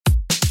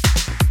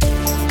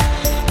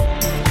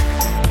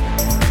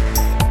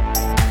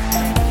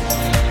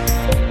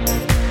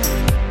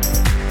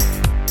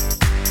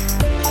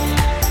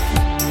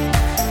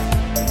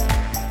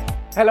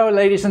Hello,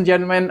 ladies and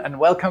gentlemen, and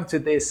welcome to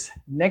this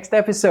next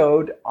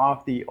episode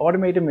of the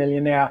Automated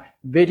Millionaire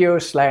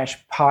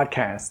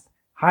video/podcast.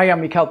 Hi,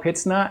 I'm Mikael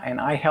Pitzner, and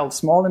I help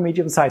small and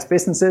medium-sized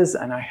businesses,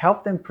 and I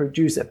help them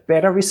produce a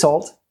better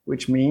result,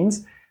 which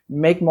means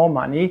make more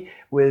money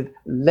with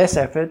less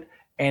effort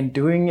and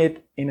doing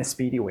it in a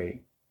speedy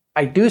way.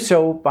 I do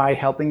so by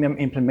helping them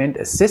implement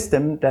a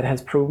system that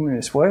has proven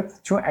its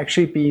worth to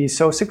actually be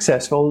so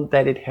successful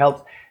that it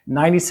helps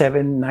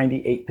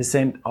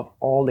 97-98% of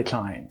all the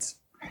clients.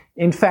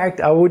 In fact,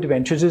 I would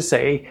venture to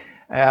say,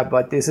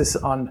 but this is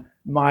on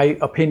my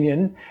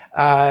opinion,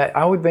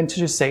 I would venture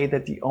to say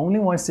that the only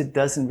ones that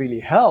doesn't really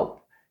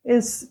help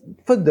is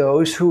for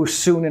those who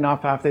soon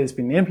enough after it's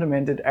been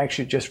implemented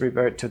actually just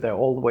revert to their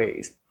old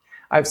ways.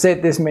 I've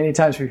said this many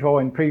times before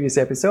in previous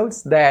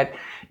episodes that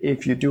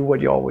if you do what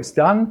you always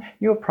done,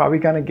 you're probably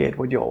going to get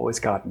what you always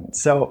gotten.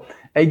 So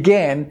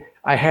again,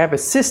 I have a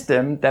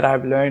system that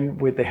I've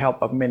learned with the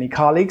help of many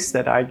colleagues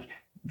that I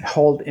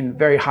hold in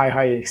very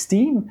high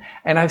esteem,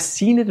 and I've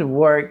seen it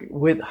work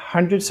with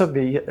hundreds of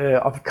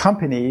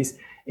companies,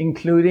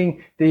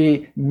 including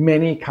the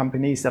many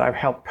companies that I've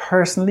helped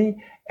personally,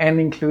 and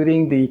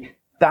including the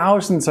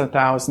thousands and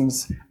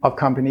thousands of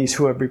companies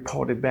who have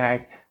reported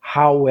back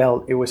how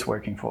well it was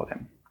working for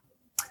them.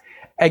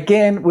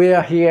 Again, we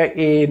are here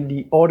in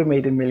the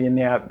Automated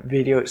Millionaire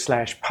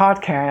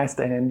video/podcast,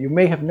 and you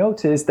may have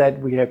noticed that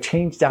we have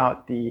changed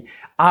out the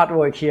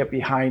artwork here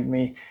behind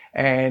me.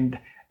 And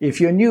if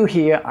you're new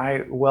here,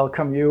 I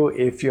welcome you.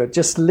 If you're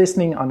just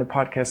listening on the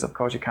podcast, of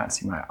course, you can't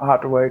see my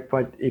artwork,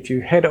 but if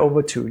you head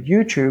over to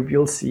YouTube,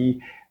 you'll see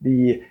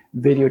the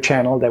video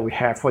channel that we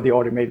have for the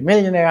Automated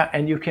Millionaire,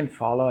 and you can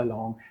follow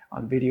along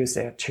on videos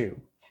there too.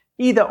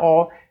 Either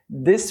or,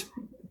 this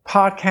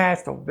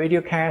podcast or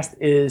videocast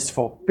is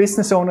for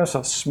business owners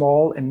of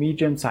small and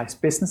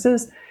medium-sized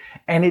businesses,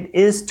 and it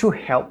is to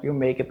help you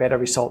make a better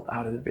result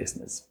out of the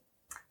business.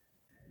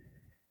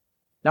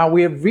 Now,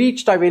 we have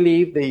reached, I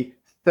believe, the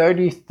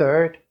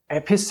 33rd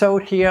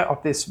episode here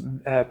of this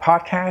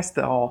podcast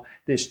or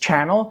this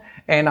channel,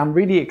 and I'm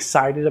really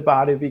excited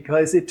about it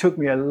because it took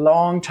me a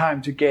long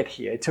time to get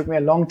here. It took me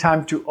a long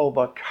time to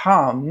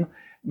overcome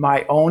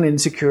my own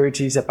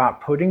insecurities about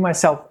putting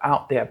myself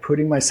out there,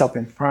 putting myself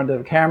in front of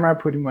the camera,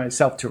 putting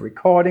myself to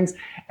recordings,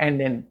 and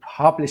then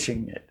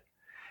publishing it.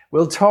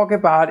 We'll talk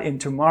about in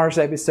tomorrow's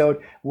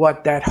episode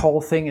what that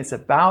whole thing is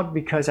about,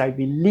 because I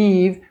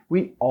believe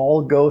we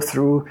all go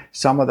through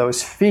some of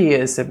those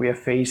fears that we are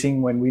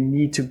facing when we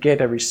need to get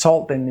a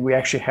result and we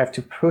actually have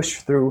to push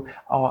through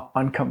our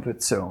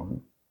uncomfort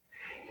zone.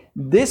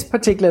 This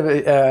particular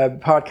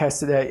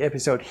podcast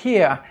episode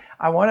here,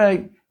 I want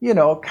to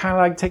kind of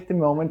like take the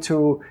moment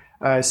to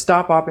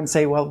stop up and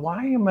say, well,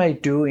 why am I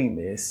doing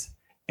this?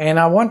 And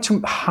I want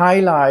to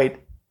highlight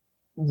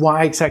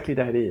why exactly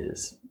that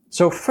is.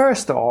 So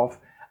first off,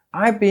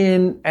 I've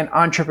been an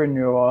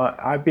entrepreneur.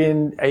 I've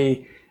been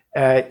a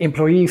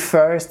employee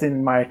first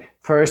in my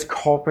first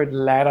corporate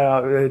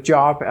ladder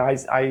job.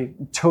 I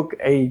took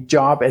a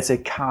job as a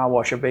car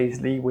washer,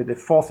 basically, with the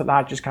fourth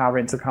largest car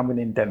rental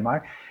company in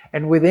Denmark.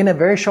 And within a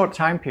very short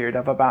time period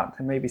of about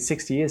maybe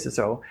 60 years or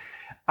so,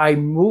 I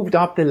moved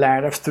up the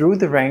ladder through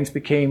the ranks,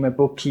 became a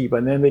bookkeeper,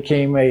 and then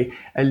became a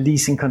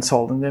leasing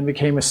consultant, then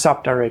became a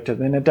sub-director,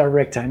 then a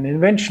director. And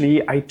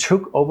eventually I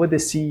took over the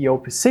CEO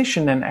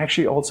position and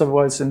actually also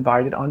was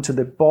invited onto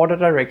the board of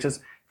directors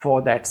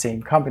for that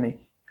same company.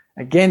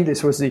 Again,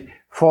 this was the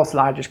fourth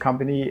largest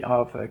company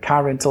of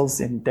car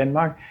rentals in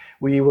Denmark.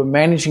 We were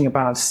managing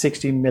about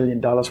 $60 million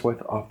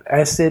worth of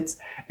assets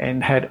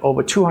and had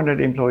over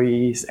 200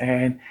 employees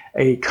and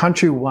a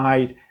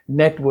countrywide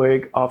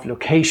network of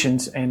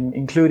locations, and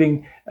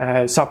including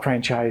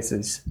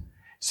sub-franchises.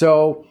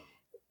 So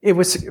it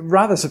was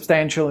rather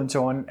substantial and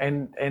so on.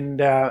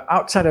 And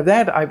outside of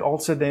that, I've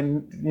also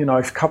then,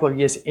 a couple of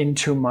years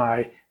into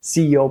my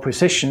CEO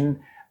position,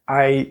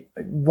 I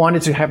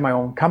wanted to have my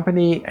own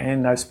company,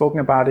 and I've spoken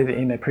about it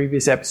in a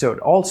previous episode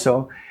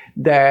also,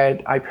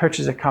 that I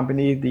purchased a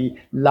company, the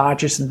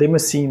largest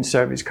limousine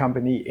service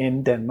company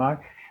in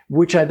Denmark,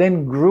 which I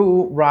then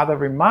grew rather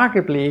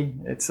remarkably.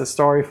 It's a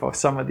story for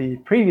some of the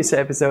previous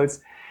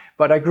episodes,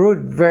 but I grew it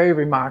very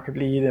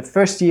remarkably. The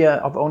first year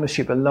of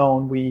ownership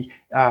alone, we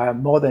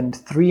more than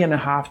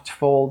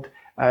 3.5-fold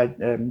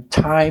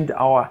timed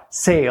our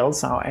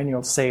sales, our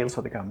annual sales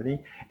for the company.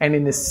 And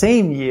in the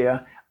same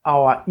year,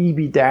 our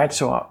EBITDA,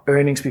 so our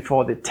earnings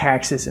before the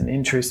taxes and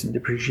interest and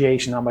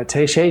depreciation,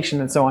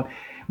 amortization and so on,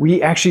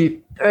 we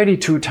actually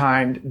 32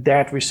 times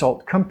that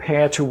result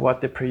compared to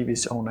what the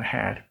previous owner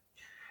had.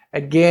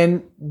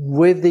 Again,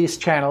 with this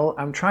channel,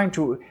 I'm trying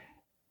to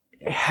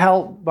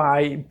help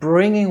by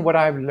bringing what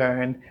I've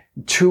learned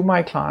to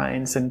my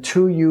clients and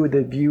to you,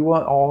 the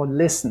viewer or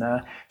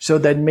listener, so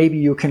that maybe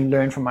you can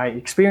learn from my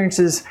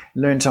experiences,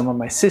 learn some of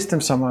my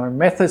systems, some of my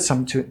methods,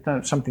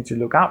 something to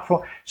look out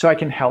for, so I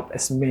can help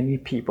as many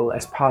people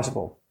as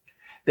possible.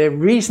 The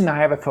reason I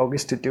have a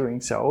focus to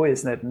doing so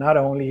is that not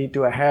only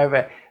do I have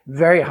a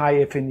very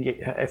high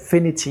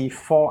affinity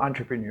for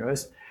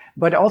entrepreneurs,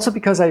 but also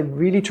because I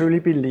really truly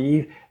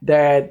believe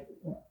that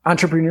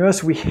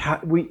entrepreneurs,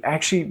 we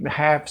actually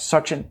have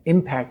such an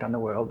impact on the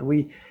world.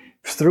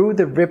 Through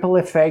the ripple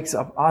effects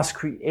of us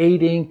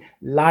creating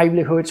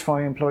livelihoods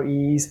for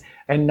employees,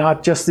 and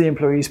not just the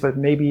employees, but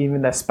maybe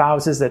even their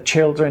spouses, their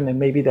children, and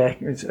maybe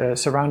their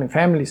surrounding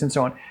families and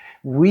so on.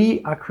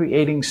 We are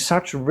creating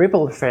such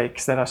ripple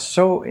effects that are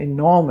so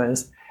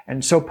enormous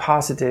and so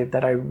positive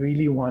that I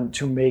really want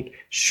to make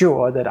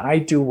sure that I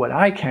do what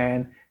I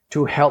can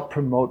to help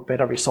promote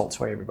better results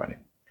for everybody.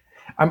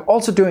 I'm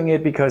also doing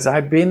it because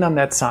I've been on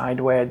that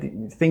side where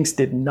things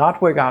did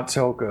not work out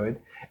so good,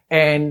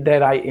 and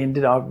that I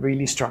ended up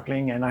really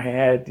struggling, and I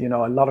had,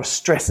 a lot of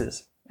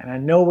stresses. And I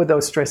know what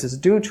those stresses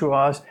do to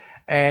us.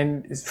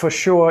 And for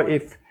sure,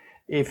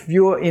 if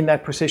you're in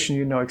that position,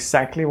 you know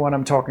exactly what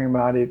I'm talking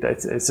about.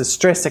 It's a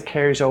stress that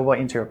carries over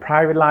into your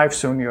private life.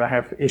 Soon you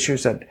have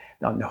issues on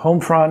the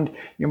home front.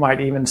 You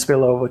might even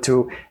spill over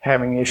to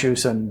having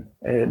issues,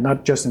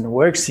 not just in the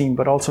work scene,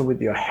 but also with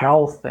your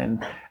health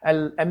and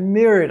a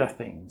myriad of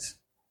things.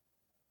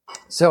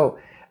 So,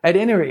 at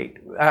any rate,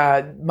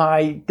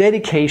 my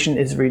dedication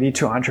is really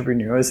to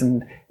entrepreneurs,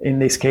 and in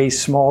this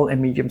case, small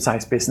and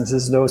medium-sized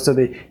businesses. Those are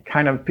the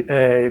kind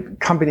of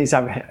companies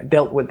I've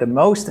dealt with the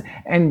most,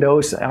 and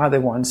those are the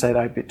ones that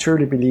I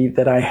truly believe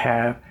that I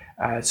have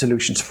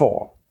solutions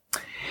for.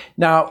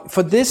 Now,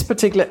 for this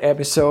particular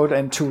episode,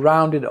 and to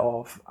round it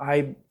off,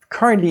 I'm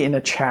currently in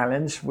a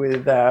challenge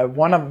with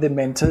one of the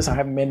mentors. I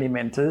have many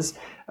mentors.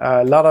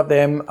 A lot of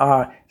them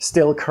are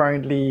still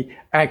currently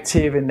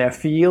active in their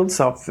fields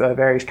of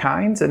various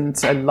kinds,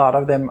 and a lot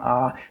of them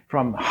are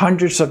from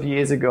hundreds of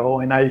years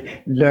ago, and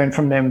I learned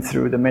from them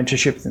through the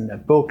mentorships and the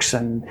books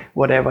and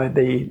whatever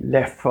they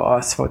left for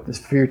us for the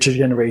future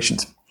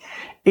generations.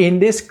 In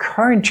this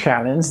current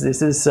challenge,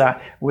 this is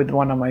with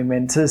one of my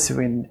mentors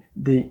in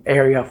the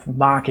area of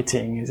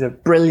marketing. He's a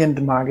brilliant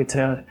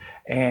marketer,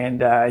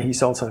 and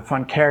he's also a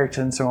fun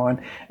character and so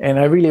on. And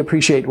I really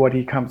appreciate what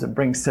he comes and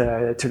brings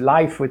to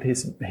life with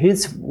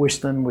his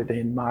wisdom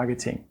within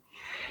marketing.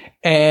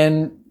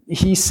 And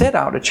he set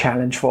out a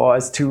challenge for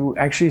us to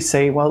actually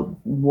say, well,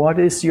 what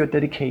is your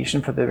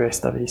dedication for the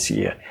rest of this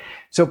year?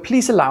 So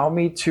please allow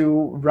me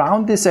to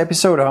round this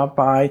episode up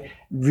by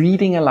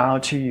reading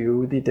aloud to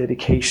you the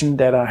dedication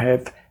that I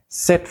have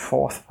set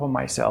forth for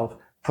myself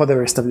for the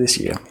rest of this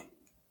year.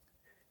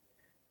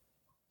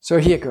 So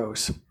here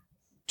goes.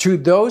 To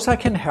those I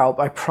can help,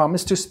 I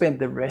promise to spend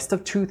the rest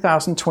of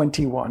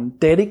 2021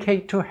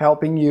 dedicated to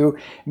helping you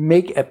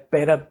make a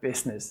better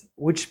business,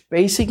 which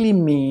basically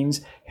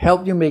means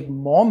help you make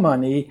more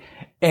money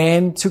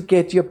and to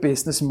get your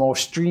business more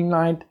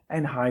streamlined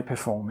and high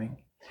performing,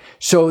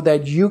 so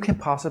that you can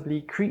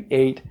possibly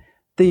create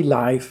the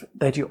life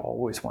that you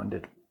always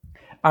wanted.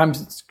 I'm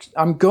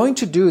going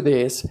to do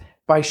this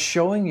by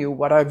showing you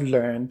what I've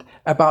learned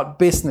about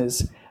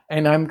business,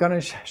 and I'm going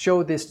to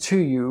show this to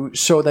you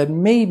so that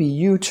maybe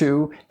you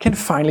too can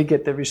finally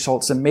get the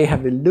results that may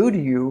have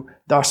eluded you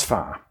thus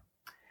far.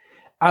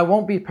 I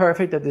won't be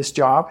perfect at this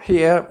job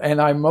here, and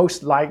I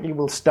most likely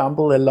will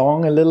stumble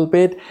along a little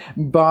bit,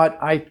 but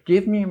I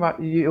give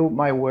you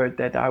my word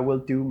that I will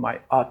do my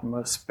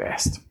utmost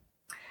best.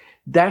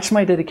 That's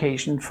my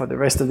dedication for the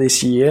rest of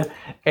this year,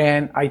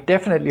 and I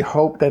definitely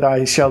hope that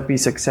I shall be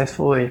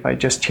successful. If I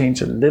just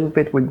change a little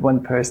bit with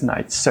one person,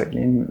 I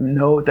certainly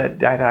know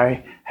that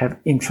I have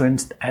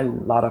influenced a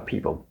lot of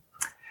people.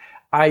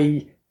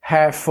 I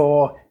have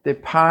for the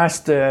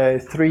past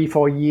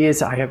 3-4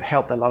 years, I have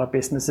helped a lot of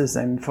businesses,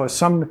 and for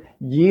some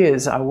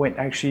years I went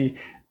actually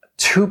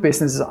to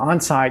businesses on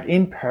site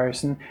in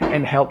person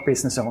and helped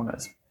business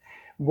owners.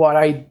 What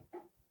I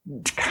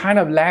kind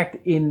of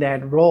lacked in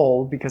that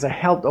role, because I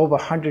helped over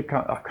 100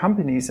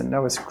 companies, and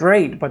that was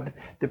great, but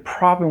the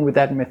problem with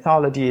that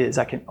methodology is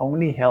I can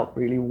only help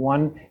really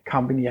one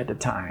company at a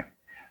time.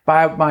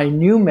 By my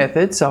new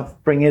methods of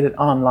bringing it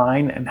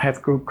online and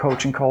have group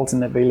coaching calls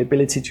and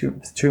availability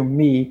to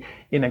me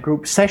in a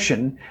group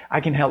session,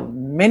 I can help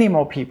many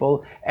more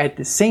people at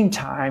the same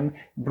time,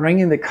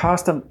 bringing the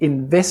cost of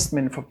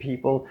investment for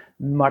people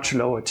much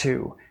lower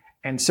too.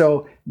 And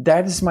so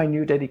that is my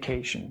new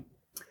dedication.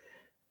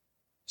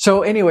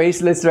 So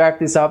anyways, let's wrap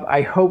this up.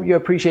 I hope you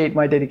appreciate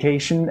my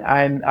dedication,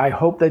 and I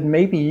hope that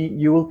maybe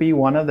you will be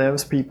one of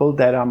those people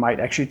that I might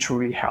actually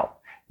truly help.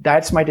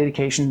 That's my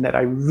dedication, that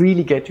I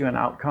really get you an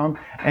outcome.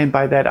 And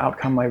by that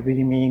outcome, I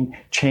really mean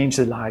change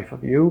the life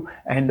of you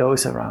and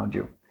those around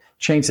you.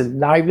 Change the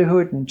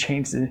livelihood and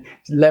change the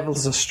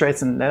levels of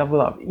stress and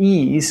level of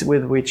ease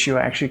with which you're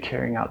actually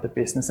carrying out the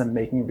business and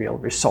making real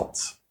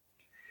results.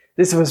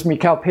 This was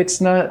Mikael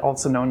Pitzner,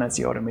 also known as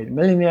the Automated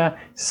Millionaire,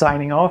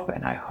 signing off,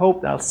 and I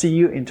hope I'll see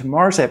you in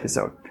tomorrow's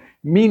episode.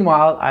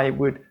 Meanwhile, I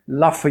would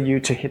love for you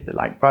to hit the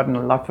like button,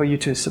 I'd love for you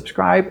to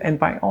subscribe, and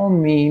by all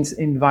means,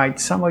 invite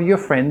some of your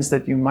friends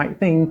that you might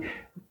think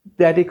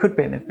that it could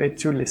benefit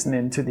to listen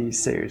into these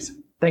series.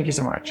 Thank you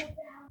so much.